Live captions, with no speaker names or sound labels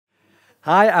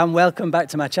Hi and welcome back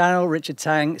to my channel. Richard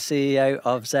Tang, CEO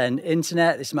of Zen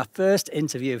Internet. This is my first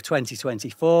interview of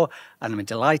 2024 and I'm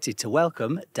delighted to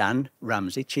welcome Dan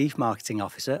Ramsay, Chief Marketing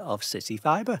Officer of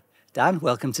CityFibre. Dan,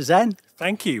 welcome to Zen.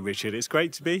 Thank you, Richard. It's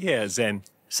great to be here, Zen.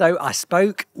 So I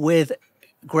spoke with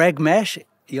Greg Mesh,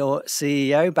 your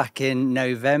CEO, back in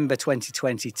November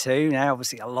 2022. Now,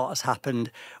 obviously, a lot has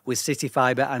happened with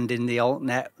CityFibre and in the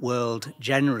AltNet world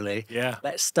generally. Yeah.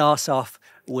 Let's start off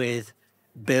with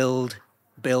build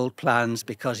plans,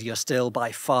 because you're still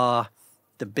by far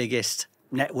the biggest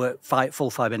network, full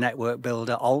fibre network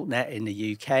builder, AltNet in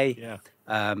the UK,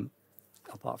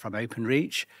 apart from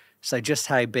Openreach. So just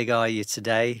how big are you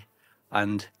today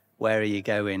and where are you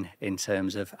going in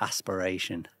terms of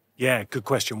aspiration? Yeah, good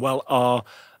question. Well,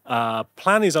 our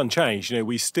plan is unchanged.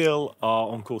 We still are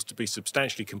on course to be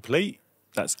substantially complete.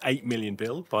 That's 8 million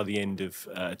build by the end of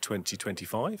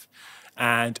 2025.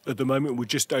 And at the moment, we're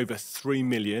just over 3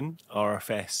 million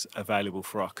RFS available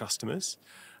for our customers.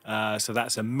 So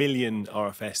that's 1 million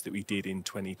RFS that we did in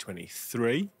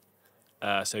 2023.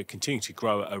 So continuing to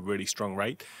grow at a really strong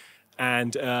rate.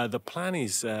 And the plan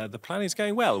is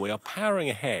going well. We are powering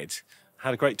ahead.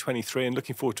 Had a great 23 and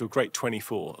looking forward to a great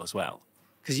 24 as well.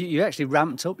 Because you actually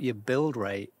ramped up your build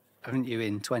rate, haven't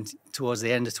you, towards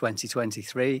the end of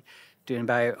 2023, doing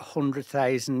about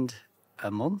 100,000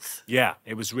 a month? Yeah,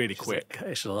 it was really quick.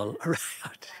 It's a lot.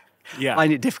 Yeah. I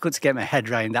find it difficult to get my head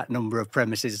around that number of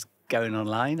premises going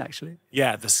online, actually.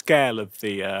 Yeah, the scale of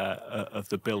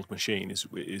the build machine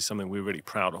is something we're really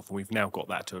proud of, and we've now got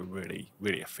that to a really,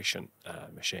 really efficient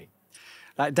machine.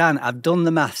 Like Dan, I've done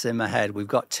the maths in my head. We've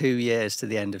got 2 years to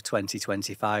the end of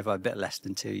 2025, or a bit less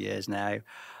than 2 years now.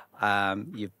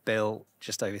 You've built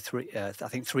just over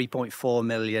 3.4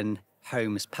 million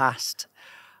homes passed.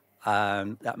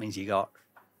 That means you got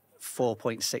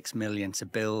 4.6 million to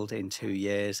build in 2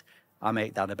 years. I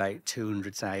make that about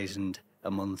 200,000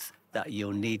 a month that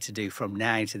you'll need to do from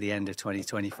now to the end of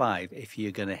 2025 if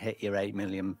you're going to hit your 8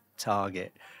 million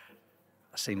target.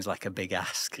 Seems like a big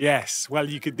ask. Yes, well,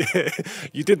 you did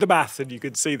the math, and you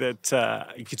could see that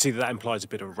that implies a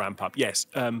bit of a ramp up. Yes.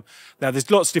 Now, there's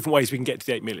lots of different ways we can get to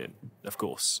the 8 million, of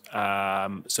course.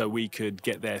 So we could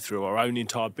get there through our own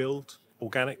entire build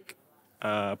organic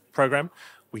program.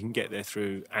 We can get there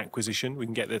through acquisition. We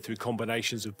can get there through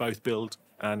combinations of both build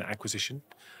and acquisition.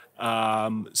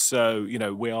 So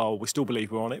we still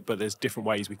believe we're on it, but there's different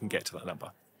ways we can get to that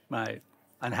number. Right.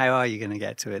 And how are you going to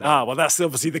get to it? Well, that's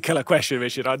obviously the killer question,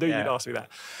 Richard. I knew you'd ask me that.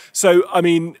 So, I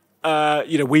mean,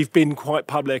 we've been quite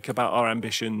public about our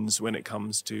ambitions when it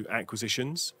comes to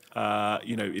acquisitions.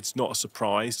 It's not a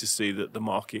surprise to see that the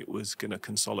market was going to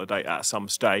consolidate at some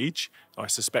stage. I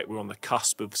suspect we're on the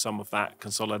cusp of some of that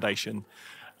consolidation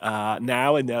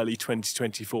now in early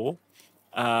 2024.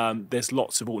 There's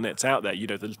lots of AltNets out there.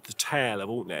 The tail of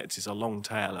AltNets is a long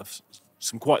tail of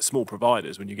some quite small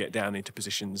providers when you get down into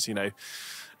positions, 8,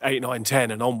 9, 10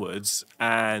 and onwards.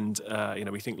 And,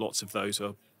 we think lots of those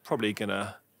are probably going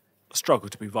to struggle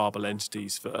to be viable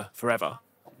entities for forever.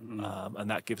 And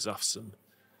that gives us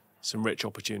some rich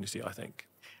opportunity, I think.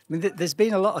 I mean, there's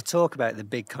been a lot of talk about the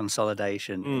big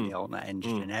consolidation in the AltNet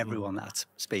industry, and everyone that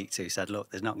I speak to said,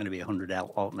 look, there's not going to be 100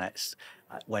 AltNets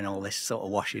when all this sort of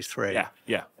washes through.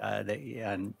 Yeah.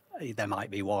 And there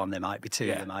might be one, there might be two,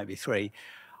 there might be three.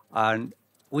 And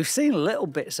we've seen little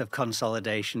bits of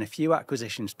consolidation, a few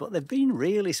acquisitions, but they've been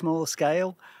really small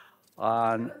scale.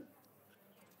 And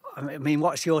I mean,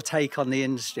 what's your take on the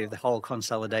industry of the whole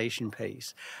consolidation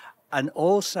piece? And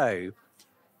also,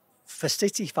 for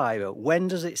CityFibre, when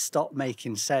does it stop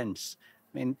making sense?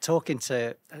 I mean,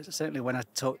 certainly when I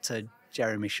talked to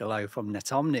Jeremy Shallow from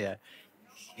Netomnia,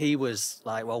 he was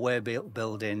like, well, we're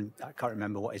building, I can't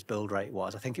remember what his build rate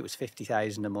was. I think it was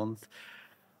 50,000 a month.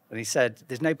 And he said,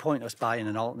 there's no point us buying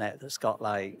an AltNet that's got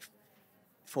like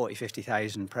 40,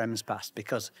 50,000 prems passed,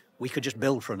 because we could just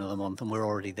build for another month and we're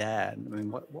already there. I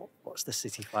mean, what's the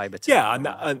CityFibre take? Yeah, and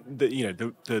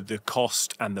the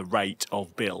cost and the rate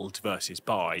of build versus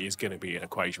buy is going to be an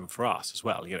equation for us as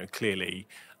well. Clearly,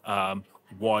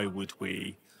 why would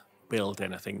we build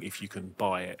anything if you can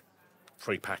buy it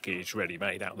pre-packaged,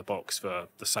 ready-made out of the box for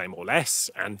the same or less,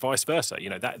 and vice versa?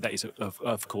 That is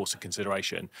of course a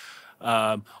consideration.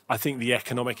 I think the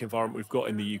economic environment we've got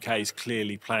in the UK is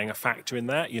clearly playing a factor in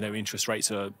that. Interest rates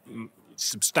are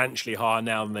substantially higher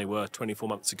now than they were 24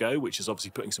 months ago, which is obviously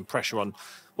putting some pressure on,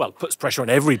 puts pressure on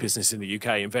every business in the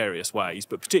UK in various ways,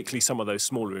 but particularly some of those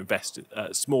smaller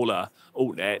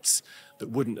AltNets that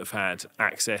wouldn't have had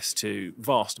access to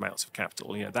vast amounts of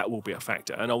capital. That will be a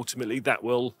factor, and ultimately that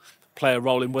will play a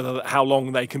role in how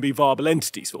long they can be viable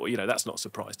entities for. That's not a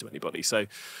surprise to anybody. So,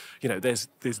 there's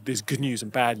good news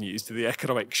and bad news to the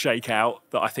economic shakeout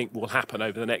that I think will happen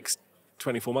over the next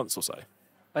 24 months or so.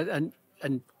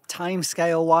 And time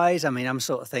scale wise, I mean, I'm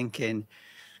sort of thinking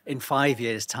in 5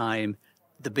 years' time,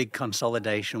 the big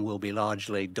consolidation will be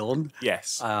largely done.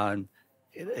 Yes.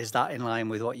 Is that in line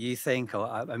with what you think? Or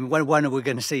I mean, when are we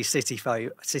going to see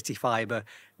CityFibre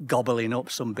gobbling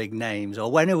up some big names? Or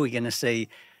when are we going to see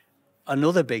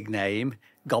another big name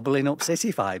gobbling up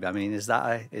CityFibre? I mean, is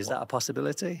that a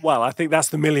possibility? Well, I think that's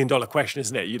the $1 million question,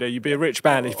 isn't it? You'd be a rich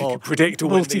man if you could predict all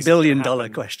multi-billion-dollar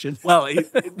question. Well,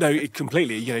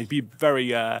 completely. You'd be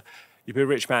very. You'd be a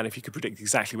rich man if you could predict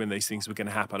exactly when these things were going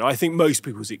to happen. I think most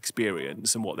people's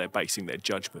experience and what they're basing their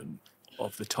judgment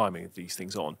of the timing of these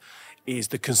things on is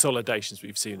the consolidations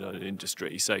we've seen in an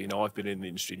industry. So, I've been in the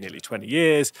industry nearly 20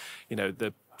 years.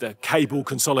 The cable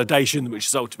consolidation, which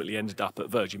has ultimately ended up at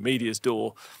Virgin Media's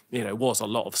door, was a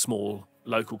lot of small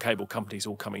local cable companies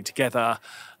all coming together.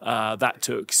 That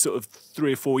took sort of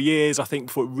 3 or 4 years, I think,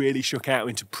 before it really shook out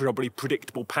into probably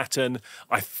predictable pattern.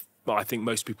 I think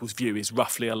most people's view is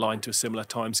roughly aligned to a similar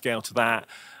timescale to that.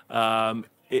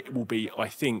 It will be, I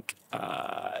think,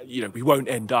 we won't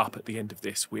end up at the end of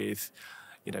this with,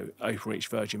 Openreach,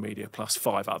 Virgin Media plus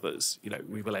 5 others.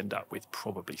 We will end up with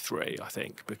probably 3, I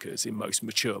think, because in most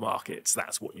mature markets,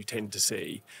 that's what you tend to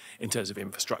see in terms of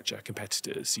infrastructure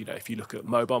competitors. If you look at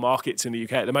mobile markets in the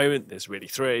UK at the moment, there's really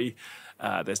 3.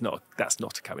 That's not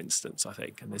a coincidence, I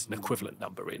think, and there's an equivalent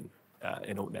number in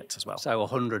AltNets as well. So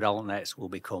 100 AltNets will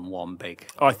become one big.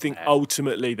 I think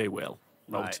ultimately they will.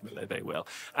 Right. Ultimately they will.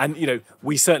 And,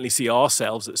 we certainly see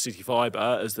ourselves at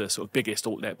CityFibre as the sort of biggest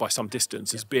AltNet by some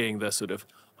distance, as being the sort of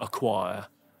acquirer,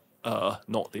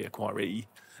 not the acquiree,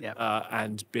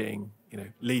 and being,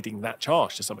 leading that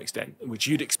charge to some extent, which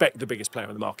you'd expect the biggest player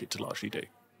in the market to largely do.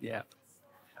 Yeah,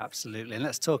 absolutely. And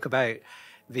let's talk about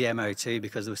VMO2,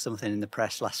 because there was something in the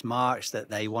press last March that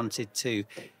they wanted to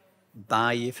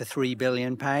buy you for £3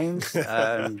 billion.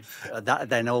 That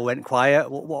then all went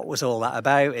quiet. What was all that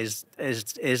about? Is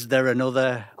there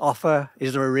another offer?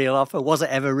 Is there a real offer? Was it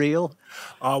ever real?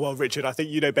 Oh, well, Richard, I think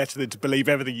you know better than to believe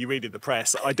everything you read in the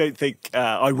press. I don't think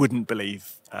I wouldn't believe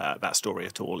that story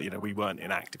at all. We weren't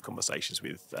in active conversations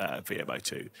with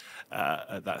VMO2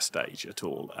 at that stage at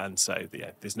all, and so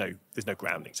there's no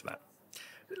grounding to that.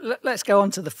 Let's go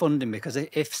on to the funding, because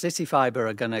if CityFibre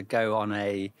are going to go on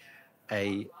a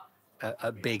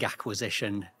big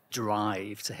acquisition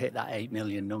drive to hit that 8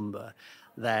 million number,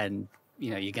 then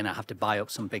you're going to have to buy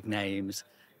up some big names.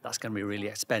 That's going to be really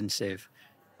expensive.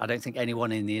 I don't think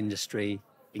anyone in the industry,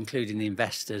 including the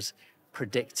investors,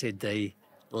 predicted the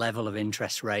level of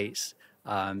interest rates.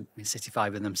 In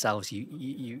CityFibre themselves,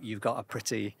 you've got a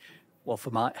pretty, well,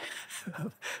 from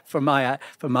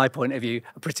my point of view,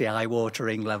 a pretty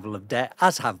eye-watering level of debt,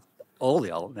 as have all the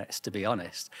AltNets, to be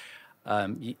honest.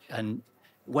 And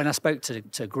when I spoke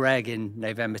to Greg in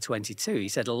November 22, he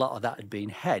said a lot of that had been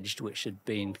hedged, which had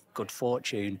been good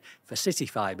fortune for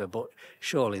CityFibre, but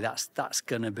surely that's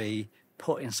going to be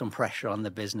putting some pressure on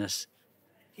the business,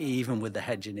 even with the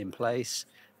hedging in place.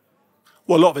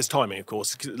 Well, a lot of it's timing, of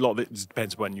course. A lot of it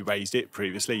depends when you raised it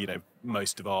previously.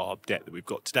 Most of our debt that we've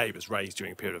got today was raised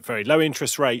during a period of very low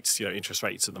interest rates. Interest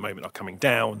rates at the moment are coming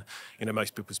down.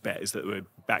 Most people's bet is that we're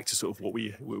back to sort of what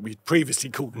we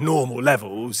previously called normal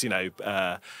levels,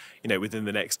 within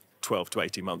the next 12 to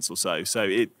 18 months or so. So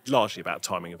it's largely about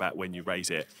timing, about when you raise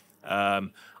it.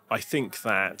 I think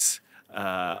that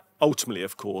ultimately,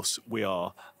 of course, we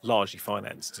are largely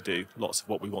financed to do lots of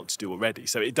what we want to do already.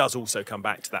 So it does also come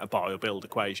back to that buy or build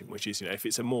equation, which is, if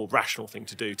it's a more rational thing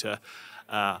to do to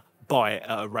buy it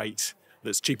at a rate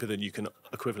that's cheaper than you can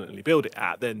equivalently build it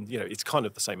at, then, it's kind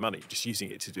of the same money, just using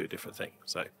it to do a different thing.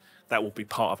 So that will be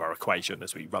part of our equation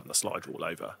as we run the slide rule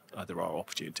over. There are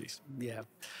opportunities. Yeah.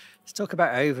 Let's talk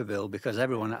about overbuild, because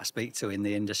everyone that I speak to in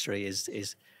the industry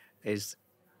is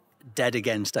dead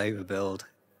against overbuild.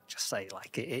 Just say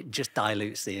it just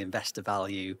dilutes the investor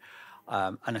value,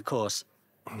 and of course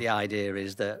the idea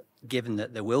is that given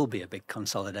that there will be a big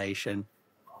consolidation,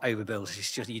 overbuild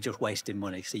is you're just wasting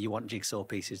money. So you want jigsaw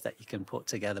pieces that you can put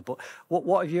together. But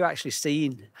what have you actually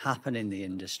seen happen in the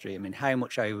industry? I mean, how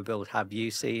much overbuild have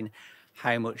you seen?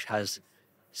 How much has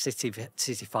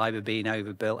CityFibre been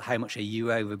overbuilt? How much are you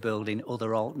overbuilding other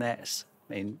AltNets?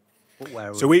 I mean,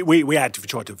 so we had to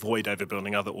try to avoid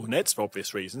overbuilding other AltNets for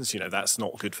obvious reasons. That's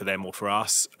not good for them or for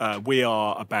us. We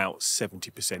are about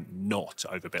 70% not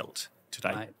overbuilt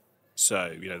today. Right.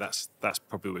 So, that's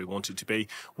probably where we want it to be.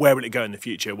 Where will it go in the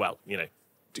future? Well, it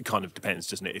kind of depends,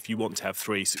 doesn't it? If you want to have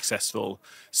 3 successful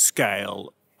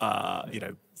scale,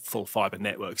 full fibre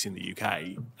networks in the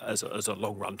UK as a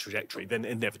long-run trajectory, then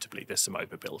inevitably there's some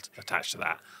overbuild attached to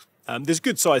that. There's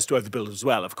good size to overbuild as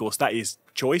well, of course. That is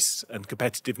choice and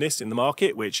competitiveness in the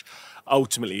market, which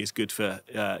ultimately is good for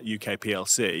UK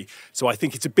PLC. So I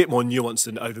think it's a bit more nuanced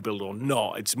than overbuild or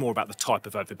not. It's more about the type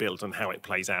of overbuild and how it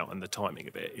plays out, and the timing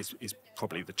of it is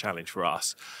probably the challenge for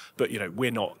us. But,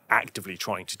 we're not actively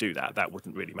trying to do that. That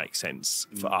wouldn't really make sense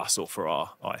for us or for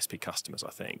our ISP customers,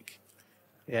 I think.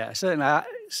 Yeah, certainly.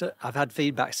 I've had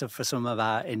feedback for some of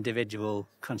our individual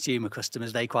consumer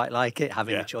customers. They quite like it,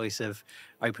 having a choice of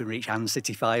Openreach and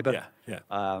CityFibre.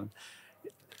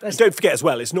 And don't forget as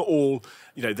well, it's not all,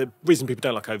 the reason people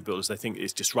don't like overbuild is they think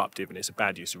it's disruptive and it's a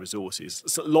bad use of resources.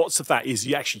 So lots of that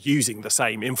is actually using the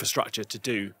same infrastructure to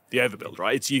do the overbuild,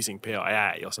 right? It's using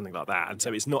PIA or something like that. And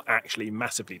so it's not actually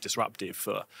massively disruptive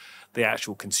for the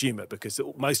actual consumer, because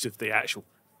most of the actual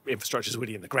infrastructure is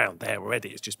already in the ground there already.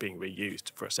 It's just being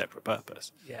reused for a separate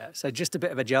purpose. Yeah, so just a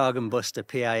bit of a jargon buster,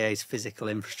 PIA's physical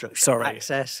infrastructure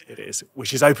access. It is,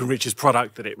 which is Openreach's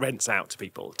product that it rents out to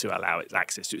people to allow it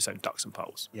access to its own ducts and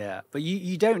poles. Yeah, but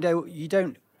you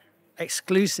don't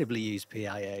exclusively use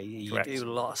PIA. You Correct. do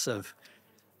lots of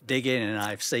digging, and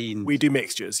I've seen we do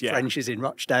mixtures, trenches in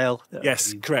Rochdale.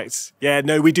 Yes, correct. Yeah,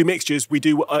 no, we do mixtures. We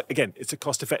do again. It's a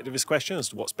cost effectiveness question as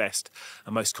to what's best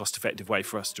and most cost effective way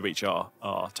for us to reach our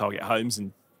target homes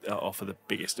and offer the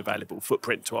biggest available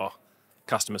footprint to our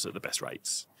customers at the best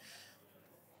rates.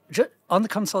 On the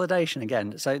consolidation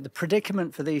again, so the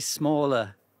predicament for these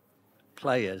smaller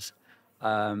players.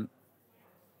 I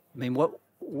mean,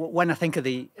 when I think of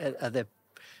the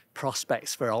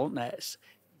prospects for AltNets.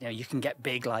 You can get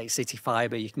big like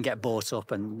CityFibre, you can get bought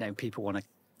up, and people want to.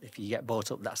 If you get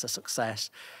bought up, that's a success.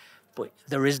 But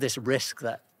there is this risk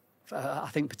that I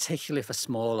think, particularly for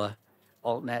smaller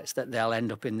AltNets, that they'll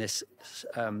end up in this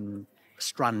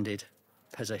stranded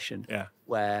position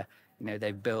where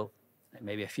they've built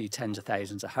maybe a few tens of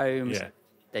thousands of homes. Yeah.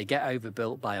 They get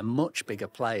overbuilt by a much bigger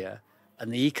player,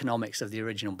 and the economics of the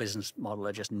original business model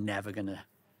are just never going to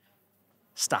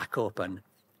stack up.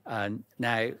 And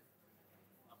now.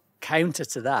 Counter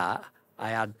to that, I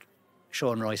had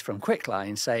Sean Royce from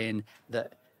Quickline saying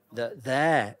that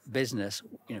their business,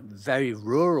 very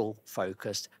rural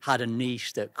focused, had a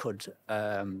niche that could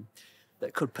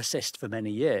persist for many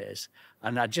years.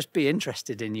 And I'd just be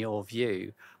interested in your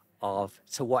view of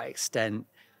to what extent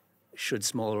should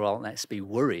smaller AltNets be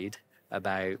worried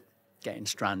about getting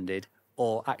stranded,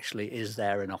 or actually is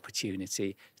there an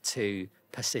opportunity to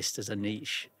persist as a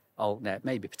niche AltNet,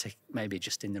 maybe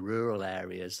just in the rural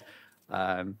areas,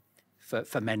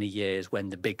 for many years when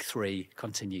the big three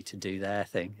continue to do their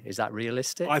thing? Is that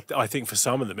realistic? I think for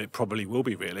some of them it probably will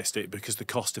be realistic, because the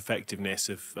cost effectiveness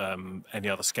of any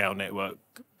other scale network,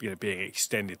 being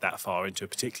extended that far into a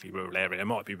particularly rural area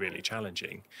might be really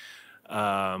challenging.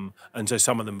 And so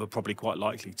some of them are probably quite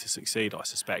likely to succeed, I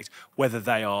suspect. Whether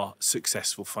they are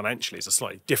successful financially is a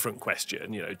slightly different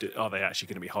question. Are they actually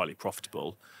going to be highly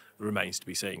profitable? Remains to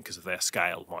be seen, because of their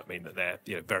scale might mean that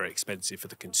they're very expensive for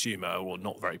the consumer or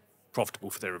not very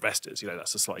profitable for their investors.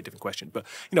 That's a slightly different question. But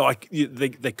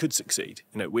they could succeed.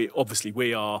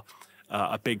 We are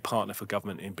a big partner for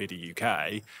government in BD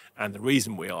UK, and the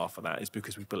reason we are for that is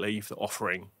because we believe that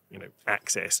offering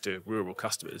access to rural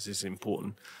customers is an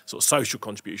important sort of social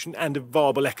contribution and a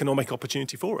viable economic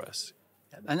opportunity for us.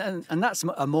 And that's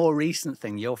a more recent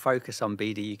thing. Your focus on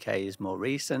BD UK is more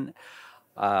recent.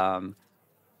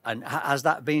 And has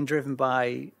that been driven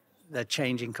by the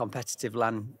changing competitive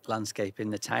landscape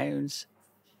in the towns?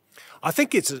 I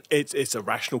think it's a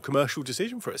rational commercial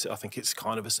decision for us. I think it's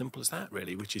kind of as simple as that,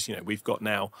 really, which is, we've got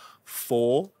now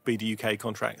 4 BD UK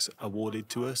contracts awarded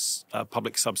to us,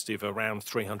 public subsidy of around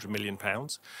 £300 million.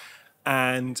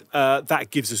 And that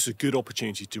gives us a good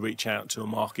opportunity to reach out to a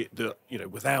market that,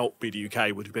 without BD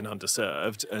UK would have been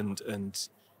underserved, and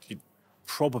you'd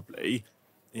probably,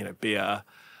 be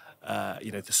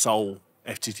the sole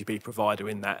FTTP provider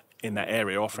in that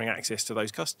area offering access to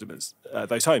those customers,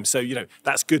 those homes. So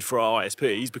that's good for our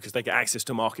ISPs because they get access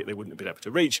to a market they wouldn't have been able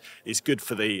to reach. It's good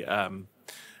for the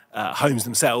homes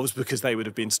themselves because they would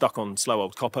have been stuck on slow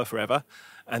old copper forever.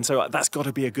 And so that's got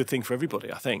to be a good thing for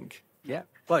everybody, I think. Yeah,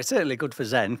 well, it's certainly good for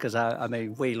Zen because I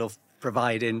mean we love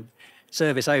providing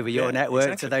service over your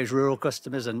network to those rural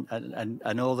customers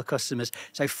and all the customers.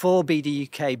 So 4 BD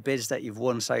UK bids that you've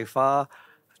won so far.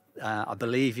 I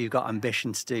believe you've got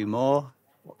ambition to do more.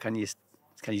 What can you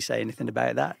Can you say anything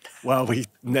about that? Well,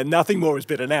 nothing more has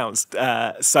been announced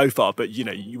so far, but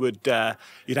you'd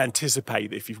anticipate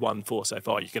that if you've won 4 so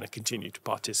far, you're going to continue to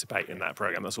participate in that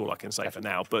program. That's all I can say for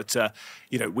now. But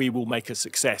we will make a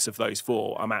success of those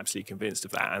 4. I'm absolutely convinced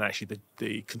of that. And actually,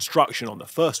 the construction on the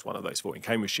first one of those 4 in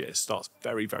Cambridgeshire starts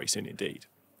very, very soon indeed.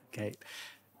 Okay.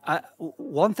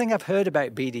 One thing I've heard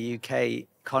about BDUK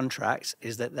contracts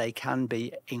is that they can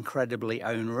be incredibly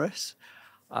onerous.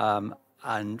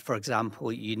 And for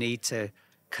example, you need to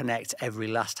connect every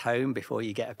last home before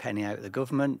you get a penny out of the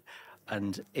government.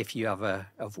 And if you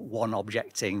have one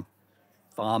objecting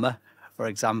farmer, for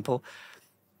example,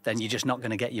 then you're just not going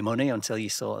to get your money until you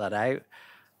sort that out.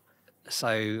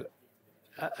 So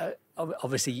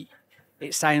obviously,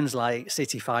 it sounds like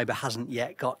CityFibre hasn't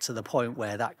yet got to the point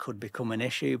where that could become an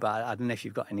issue, but I don't know if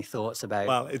you've got any thoughts about.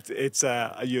 Well,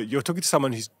 you're talking to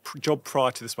someone whose job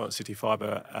prior to this one at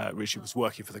CityFibre originally was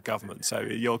working for the government. So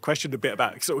your question a bit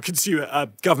about sort of consumer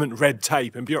government red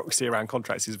tape and bureaucracy around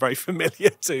contracts is very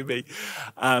familiar to me.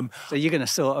 So you're going to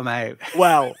sort them out?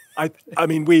 Well, I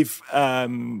mean, we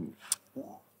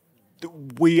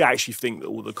actually think that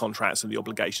all the contracts and the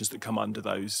obligations that come under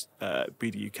those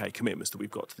BDUK commitments that we've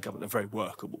got to the government are very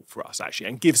workable for us, actually,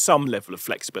 and give some level of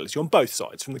flexibility on both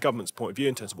sides, from the government's point of view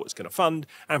in terms of what it's going to fund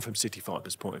and from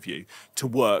CityFibre's point of view, to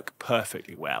work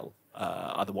perfectly well.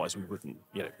 Otherwise, we wouldn't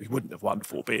have won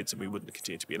 4 bids and we wouldn't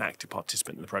continue to be an active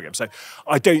participant in the programme. So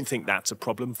I don't think that's a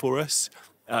problem for us.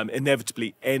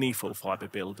 Inevitably, any full fibre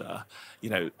builder,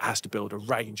 has to build a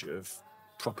range of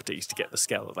properties to get the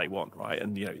scale that they want, right?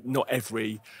 And not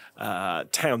every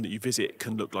town that you visit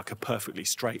can look like a perfectly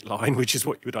straight line, which is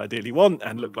what you would ideally want,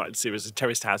 and look like a series of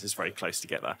terraced houses very close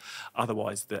together.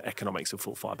 Otherwise, the economics of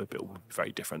full fibre build would be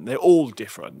very different. They're all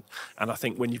different, and I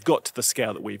think when you've got to the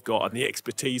scale that we've got and the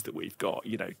expertise that we've got,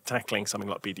 tackling something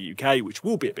like BDUK, which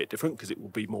will be a bit different because it will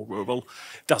be more rural,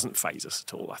 doesn't faze us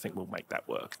at all. I think we'll make that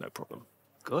work, no problem.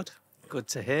 Good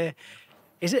to hear.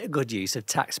 Is it a good use of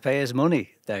taxpayers'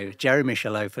 money, though? Jeremy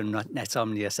Shallow from Net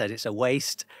Omnia said it's a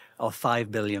waste of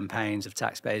 £5 billion of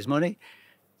taxpayers' money.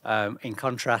 In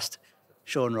contrast,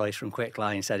 Sean Royce from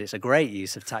Quickline said it's a great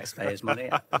use of taxpayers' money.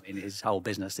 I mean, his whole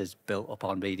business is built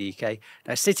upon BDUK.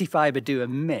 Now, CityFibre do a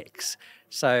mix.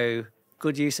 So,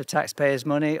 good use of taxpayers'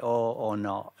 money or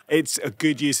not? It's a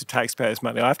good use of taxpayers'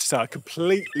 money. I have to say, I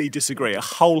completely disagree. I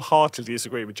wholeheartedly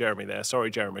disagree with Jeremy there.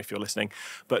 Sorry, Jeremy, if you're listening.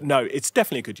 But no, it's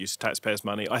definitely a good use of taxpayers'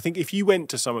 money. I think if you went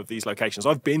to some of these locations,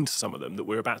 I've been to some of them that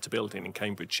we're about to build in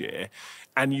Cambridgeshire,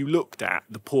 and you looked at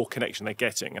the poor connection they're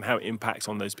getting and how it impacts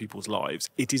on those people's lives,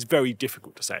 it is very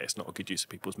difficult to say it's not a good use of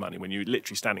people's money when you're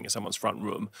literally standing in someone's front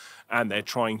room and they're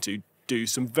trying to do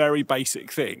some very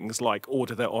basic things like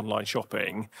order their online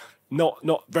shopping,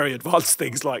 not very advanced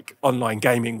things like online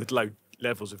gaming with low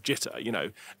levels of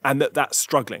jitter, and that's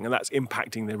struggling and that's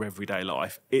impacting their everyday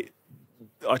life.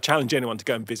 I challenge anyone to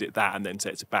go and visit that and then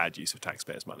say it's a bad use of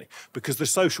taxpayers' money, because the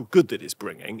social good that it's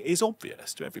bringing is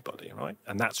obvious to everybody, right?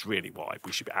 And that's really why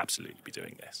we should absolutely be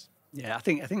doing this. Yeah, I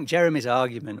think Jeremy's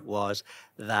argument was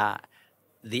that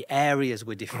the areas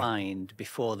were defined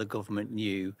before the government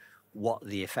knew what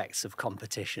the effects of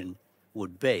competition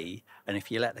would be, and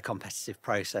if you let the competitive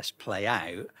process play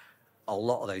out, a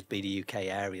lot of those BDUK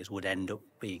areas would end up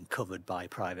being covered by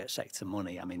private sector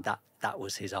money. I mean, that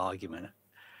was his argument.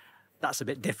 That's a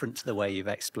bit different to the way you've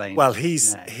explained. Well,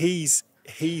 he's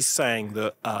saying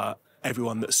that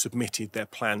everyone that submitted their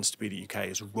plans to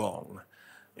BDUK is wrong,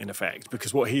 in effect,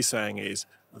 because what he's saying is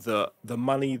that the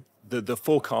money, the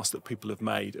forecast that people have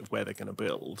made of where they're going to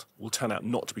build will turn out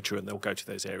not to be true, and they'll go to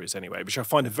those areas anyway, which I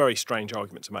find a very strange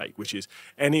argument to make, which is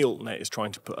any AltNet is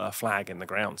trying to put a flag in the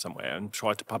ground somewhere and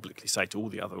try to publicly say to all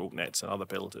the other AltNets and other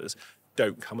builders,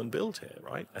 don't come and build here,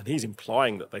 right? And he's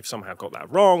implying that they've somehow got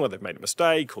that wrong, or they've made a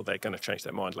mistake, or they're going to change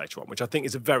their mind later on, which I think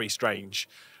is a very strange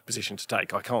position to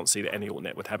take. I can't see that any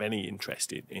AltNet would have any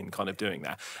interest in kind of doing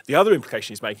that. The other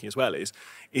implication he's making as well is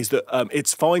that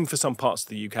it's fine for some parts of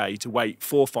the UK to wait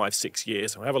 4, 5, 6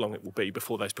 years, or however long it will be,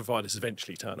 before those providers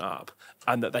eventually turn up,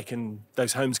 and that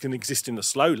those homes can exist in the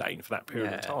slow lane for that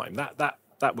period of time.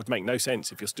 That would make no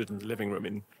sense if you're stood in the living room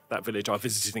in that village I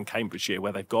visited in Cambridgeshire,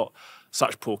 where they've got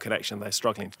such poor connection they're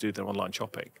struggling to do their online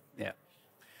shopping. Yeah.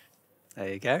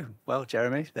 There you go. Well,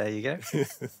 Jeremy, there you go.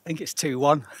 I think it's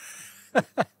 2-1.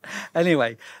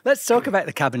 Anyway, let's talk about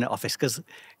the Cabinet Office, because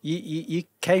you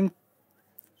came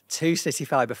to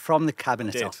CityFibre from the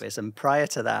Cabinet Office, and prior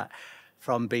to that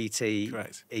from BT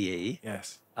EE.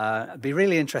 Yes. I'd be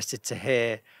really interested to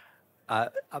hear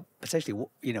potentially,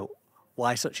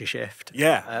 why such a shift?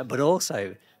 Yeah. But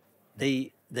also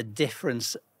the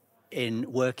difference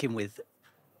in working with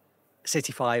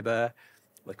CityFibre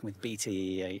working with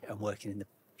BT and working in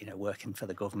the, working for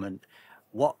the government.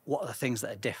 What are the things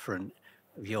that are different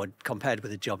compared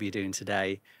with the job you're doing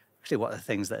today? Actually, what are the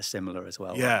things that are similar as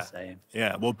well? Yeah,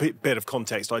 yeah. Well, bit of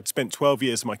context. I'd spent 12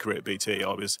 years of my career at BT.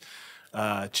 I was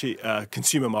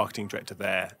consumer marketing director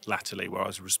there latterly, where I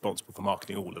was responsible for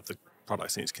marketing all of the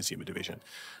products in its consumer division.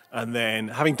 And then,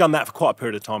 having done that for quite a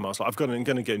period of time, I was like, I'm going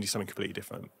to go and do something completely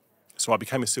different. So I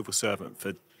became a civil servant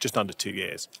for just under 2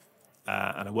 years.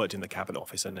 And I worked in the Cabinet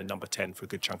Office and then number 10 for a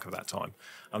good chunk of that time.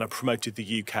 And I promoted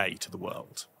the UK to the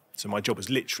world. So my job was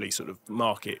literally sort of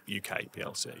market UK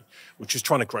PLC, which was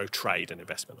trying to grow trade and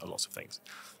investment and lots of things.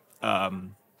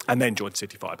 And then joined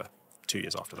CityFibre 2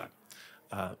 years after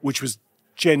that, which was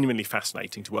genuinely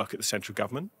fascinating to work at the central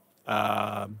government.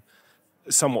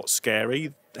 Somewhat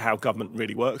scary how government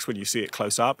really works when you see it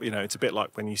close up. It's a bit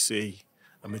like when you see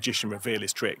a magician reveal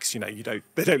his tricks. They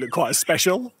don't look quite as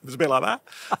special. It was a bit like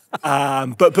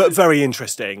that, but very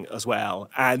interesting as well.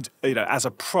 And as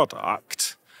a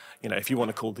product, if you want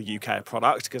to call the UK a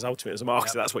product, because ultimately as a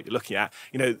marketer, that's what you're looking at.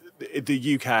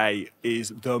 The UK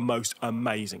is the most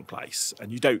amazing place,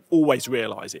 and you don't always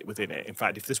realise it within it. In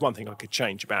fact, if there's one thing I could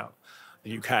change about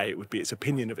the UK, it would be its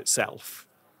opinion of itself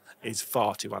is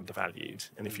far too undervalued.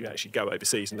 And if you actually go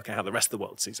overseas and look at how the rest of the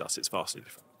world sees us, it's vastly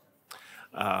different.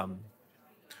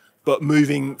 But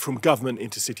moving from government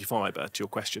into CityFibre, to your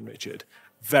question, Richard,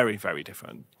 very, very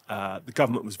different. The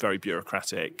government was very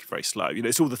bureaucratic, very slow.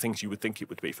 It's all the things you would think it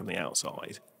would be from the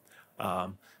outside.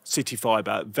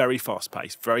 CityFibre, very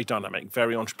fast-paced, very dynamic,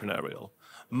 very entrepreneurial,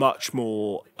 much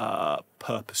more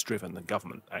purpose-driven than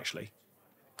government, actually,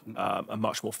 and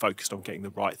much more focused on getting the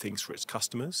right things for its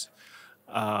customers.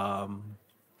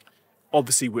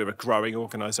 Obviously, we're a growing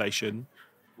organisation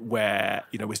where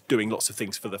we're doing lots of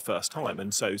things for the first time,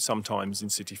 and so sometimes in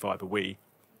CityFibre we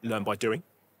learn by doing,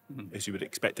 as you would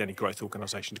expect any growth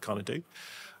organisation to kind of do.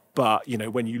 But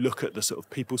when you look at the sort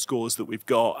of people scores that we've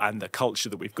got and the culture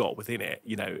that we've got within it,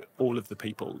 all of the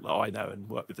people that I know and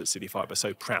work with at CityFibre are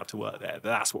so proud to work there.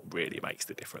 That's what really makes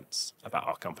the difference about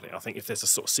our company. I think if there's a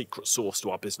sort of secret sauce to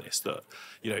our business that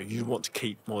you want to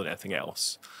keep more than anything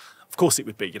else, of course it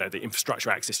would be the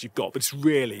infrastructure access you've got, but it's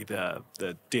really the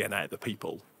DNA of the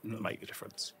people that make the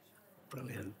difference.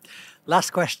 Brilliant.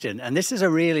 Last question, and this is a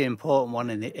really important one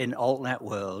in AltNet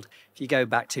world. If you go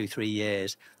back 2-3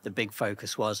 years, the big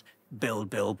focus was build,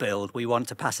 build, build. We want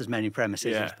to pass as many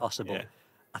premises as possible. Yeah.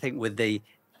 I think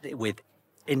with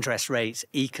interest rates,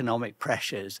 economic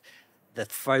pressures, the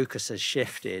focus has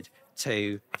shifted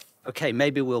to, okay,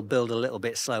 maybe we'll build a little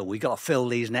bit slow. We got to fill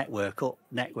these networks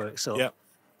up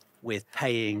with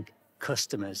paying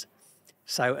customers.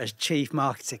 So, as Chief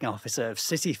Marketing Officer of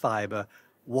CityFibre,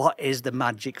 what is the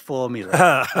magic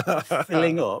formula for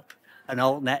filling up an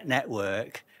AltNet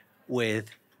network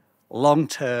with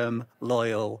long-term,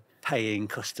 loyal, paying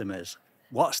customers?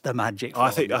 What's the magic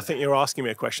formula? I think you're asking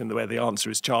me a question where the answer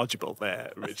is chargeable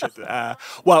there, Richard.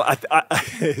 Well,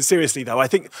 seriously though, I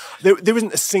think there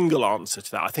isn't a single answer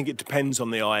to that. I think it depends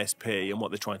on the ISP and what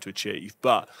they're trying to achieve.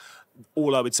 But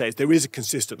all I would say is there is a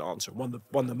consistent answer. One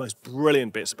of the most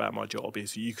brilliant bits about my job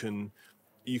is you can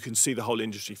see the whole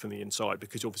industry from the inside,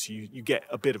 because obviously you get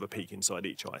a bit of a peek inside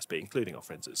each ISP, including our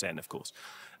friends at Zen, of course.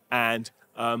 And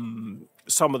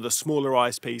some of the smaller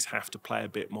ISPs have to play a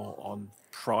bit more on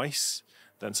price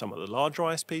than some of the larger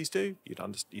ISPs do.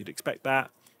 You'd expect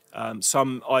that.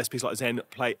 Some ISPs like Zen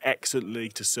play excellently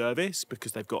to service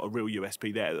because they've got a real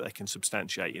USP there that they can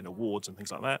substantiate in awards and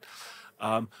things like that.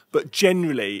 But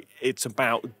generally, it's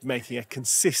about making a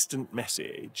consistent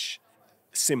message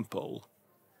simple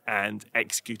and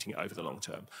executing it over the long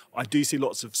term. I do see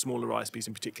lots of smaller ISPs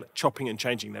in particular chopping and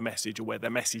changing their message, or where their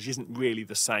message isn't really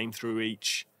the same through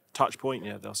each touch point.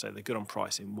 They'll say they're good on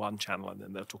price in one channel and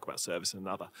then they'll talk about service in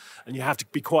another. And you have to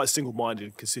be quite single-minded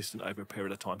and consistent over a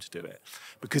period of time to do it.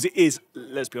 Because it is,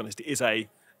 let's be honest, it's a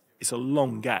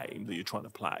long game that you're trying to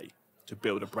play to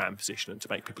build a brand position and to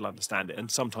make people understand it. And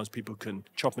sometimes people can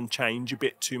chop and change a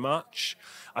bit too much.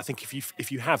 I think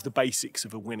if you have the basics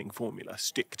of a winning formula,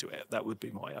 stick to it. That would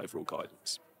be my overall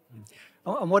guidance.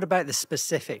 And what about the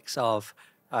specifics of,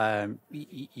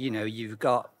 you've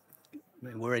got,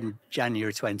 we're in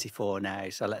January 24 now,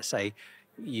 so let's say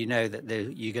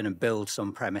that you're going to build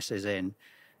some premises in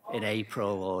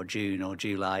April or June or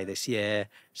July this year.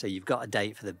 So you've got a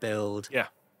date for the build. Yeah.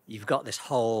 You've got this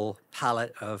whole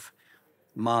palette of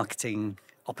marketing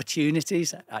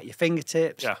opportunities at your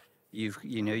fingertips. Yeah.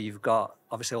 You've got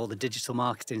obviously all the digital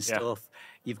marketing stuff.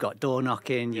 You've got door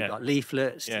knocking. You've got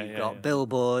leaflets. You've got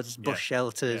billboards, bus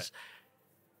shelters,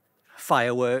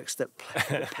 fireworks that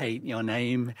paint your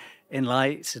name in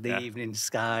lights of the evening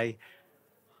sky.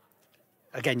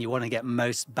 again, you want to get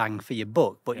most bang for your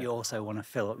buck, but you also want to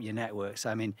fill up your network. So,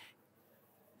 I mean,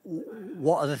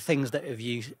 what are the things that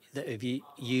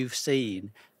you've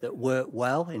seen that work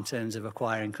well in terms of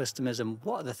acquiring customers, and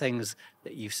what are the things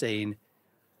that you've seen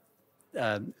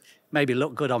maybe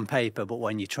look good on paper, but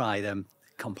when you try them,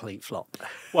 complete flop?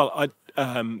 Well,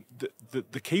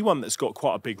 the key one that's got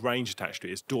quite a big range attached to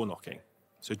it is door knocking.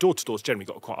 So door-to-door's generally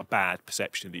got quite a bad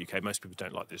perception in the UK. Most people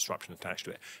don't like the disruption attached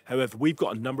to it. However, we've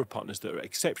got a number of partners that are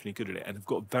exceptionally good at it and have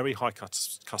got very high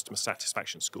customer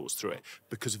satisfaction scores through it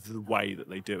because of the way that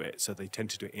they do it. So they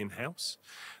tend to do it in-house.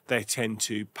 They tend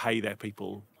to pay their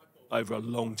people over a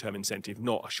long-term incentive,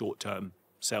 not a short-term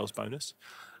sales bonus.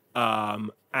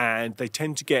 And they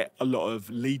tend to get a lot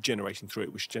of lead generation through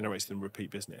it, which generates them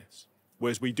repeat business.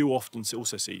 Whereas we do often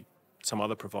also see some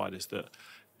other providers that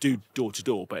do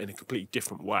door-to-door, but in a completely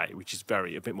different way, which is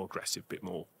a bit more aggressive, a bit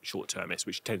more short-termist,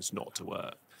 which tends not to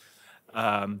work.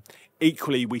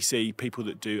 Equally, we see people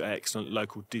that do excellent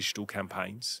local digital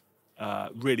campaigns,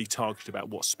 really targeted about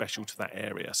what's special to that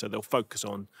area. So they'll focus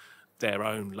on their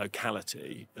own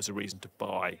locality as a reason to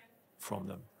buy from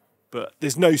them. But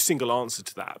there's no single answer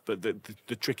to that. But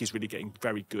the trick is really getting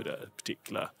very good at a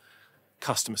particular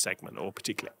customer segment or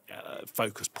particular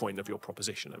focus point of your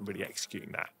proposition and really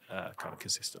executing that kind of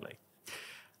consistently.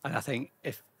 And I think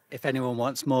if anyone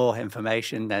wants more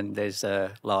information, then there's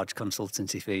large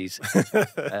consultancy fees.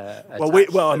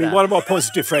 One of our points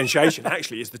of differentiation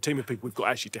actually is the team of people we've got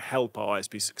actually to help our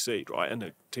ISPs succeed, right? And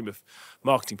a team of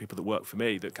marketing people that work for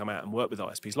me that come out and work with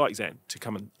ISPs like Zen to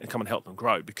come and help them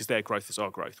grow, because their growth is our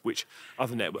growth, which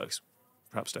other networks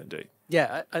perhaps don't do.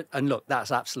 Yeah, and look,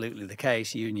 that's absolutely the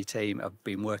case. You and your team have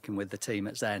been working with the team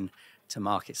at Zen to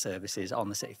market services on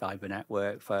the CityFibre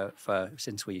network for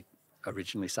since we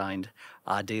originally signed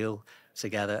our deal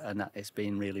together, and that it's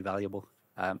been really valuable.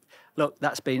 Look,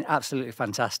 that's been absolutely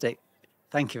fantastic.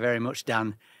 Thank you very much,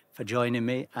 Dan, for joining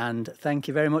me, and thank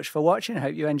you very much for watching. I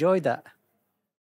hope you enjoyed that.